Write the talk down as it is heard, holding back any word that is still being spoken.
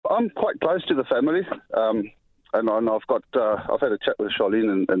I'm quite close to the family, and I've had a chat with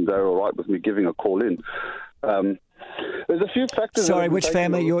Charlene, and they're all right with me giving a call in. There's a few factors. Sorry, which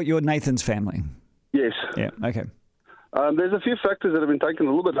family? You're Nathan's family. Yes. Yeah. Okay. There's a few factors that have been taken a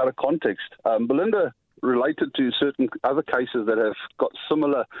little bit out of context. Belinda related to certain other cases that have got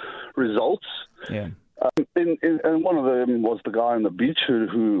similar results. Yeah. And one of them was the guy on the beach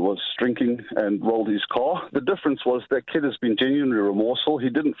who was drinking and rolled his car. The difference was that kid has been genuinely remorseful. He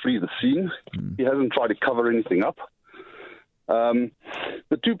didn't flee the scene. He hasn't tried to cover anything up.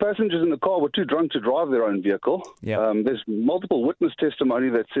 The two passengers in the car were too drunk to drive their own vehicle. Yeah. There's multiple witness testimony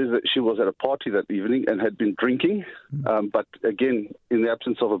that says that she was at a party that evening and had been drinking. But again, in the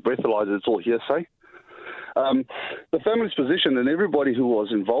absence of a breathalyzer, it's all hearsay. The family's position, and everybody who was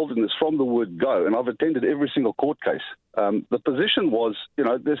involved in this from the word go, and I've attended every single court case, the position was,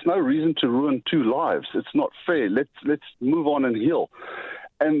 there's no reason to ruin two lives. It's not fair. Let's move on and heal.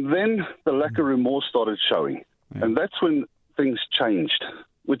 And then the lack of remorse started showing. Yeah. And that's when things changed,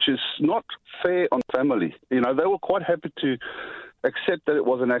 which is not fair on family. They were quite happy to accept that it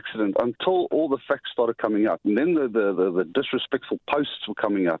was an accident until all the facts started coming out. And then the disrespectful posts were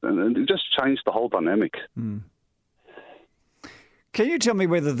coming out, and it just changed the whole dynamic. Can you tell me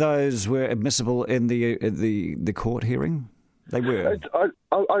whether those were admissible in the court hearing? They were.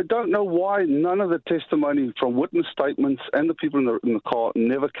 I don't know why none of the testimony from witness statements and the people in the car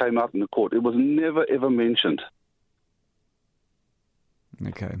never came out in the court. It was never, ever mentioned.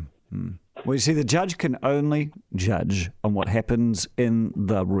 Okay. Well, you see, the judge can only judge on what happens in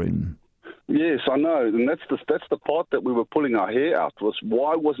the room. Yes, I know, and that's the part that we were pulling our hair out, was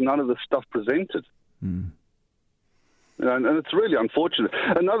why was none of this stuff presented? And it's really unfortunate.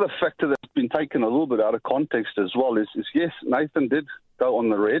 Another factor that's been taken a little bit out of context as well is yes, Nathan did go on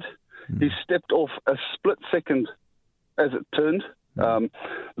the red. He stepped off a split second as it turned.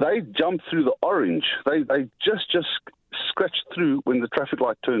 They jumped through the orange. They just scratched through when the traffic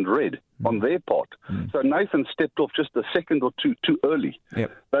light turned red on their part. So Nathan stepped off just a second or two too early.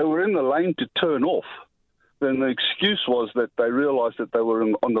 Yep. They were in the lane to turn off. Then the excuse was that they realised that they were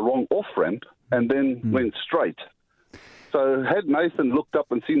on the wrong off-ramp and then went straight. So had Nathan looked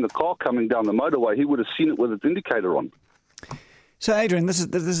up and seen the car coming down the motorway, he would have seen it with its indicator on. So, Adrian, this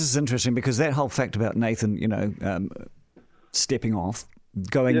is interesting, because that whole fact about Nathan, stepping off,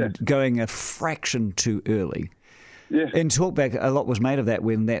 going a fraction too early. Yeah. In talkback, a lot was made of that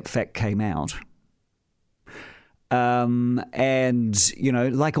when that fact came out. And,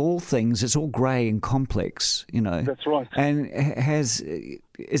 like all things, it's all grey and complex, That's right. And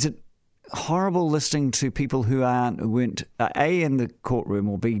is it horrible listening to people who weren't A, in the courtroom,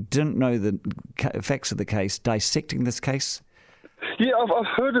 or B, didn't know the facts of the case, dissecting this case? Yeah, I've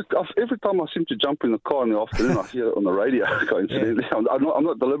heard it. Every time I seem to jump in the car in the afternoon, I hear it on the radio, coincidentally. Yeah. I'm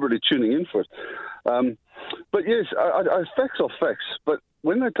not deliberately tuning in for it. But yes, facts are facts. But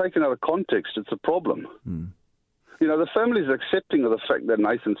when they're taken out of context, it's a problem. The family's accepting of the fact that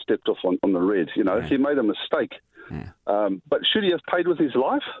Nathan stepped off on the red. He made a mistake. Yeah. But should he have paid with his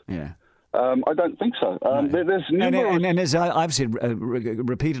life? Yeah. I don't think so. No. There's numerous... and as I've said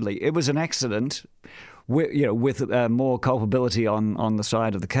repeatedly, it was an accident with more culpability on the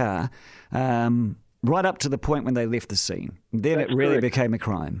side of the car, right up to the point when they left the scene. Then it really became a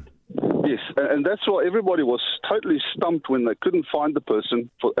crime. Yes, and that's why everybody was totally stumped when they couldn't find the person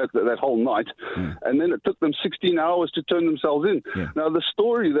for that whole night. And then it took them 16 hours to turn themselves in. Yeah. Now, the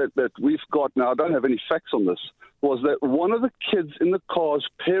story that we've got now, I don't have any facts on this, was that one of the kids in the car's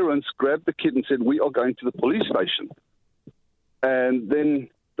parents grabbed the kid and said, "We are going to the police station." And then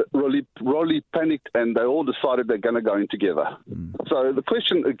Rolly panicked, and they all decided they're going to go in together. So the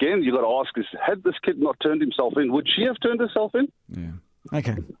question, again, you got to ask is, had this kid not turned himself in, would she have turned herself in? Yeah.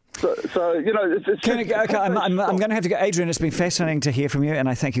 Okay. So it's I'm going to have to go. Adrian, it's been fascinating to hear from you, and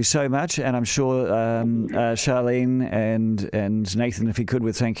I thank you so much. And I'm sure Charlene and Nathan, if he could,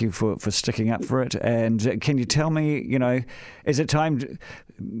 would thank you for sticking up for it. And can you tell me, is it time?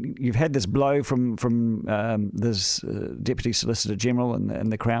 You've had this blow from this Deputy Solicitor General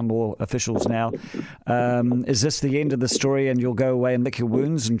and the Crown Law officials now. Is this the end of the story, and you'll go away and lick your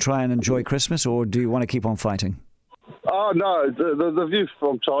wounds and try and enjoy Christmas, or do you want to keep on fighting? Oh, no, the view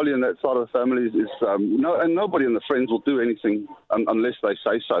from Charlie and that side of the family is no, and nobody in the Friends will do anything unless they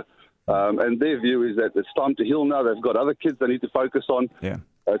say so. And their view is that it's time to heal now. They've got other kids they need to focus on. Yeah.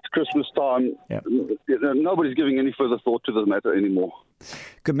 It's Christmas time. Yeah. Nobody's giving any further thought to the matter anymore.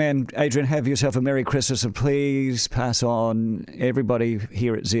 Good man. Adrian, have yourself a Merry Christmas, and please pass on everybody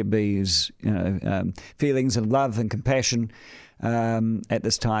here at ZB's feelings of love and compassion at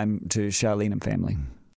this time to Charlene and family.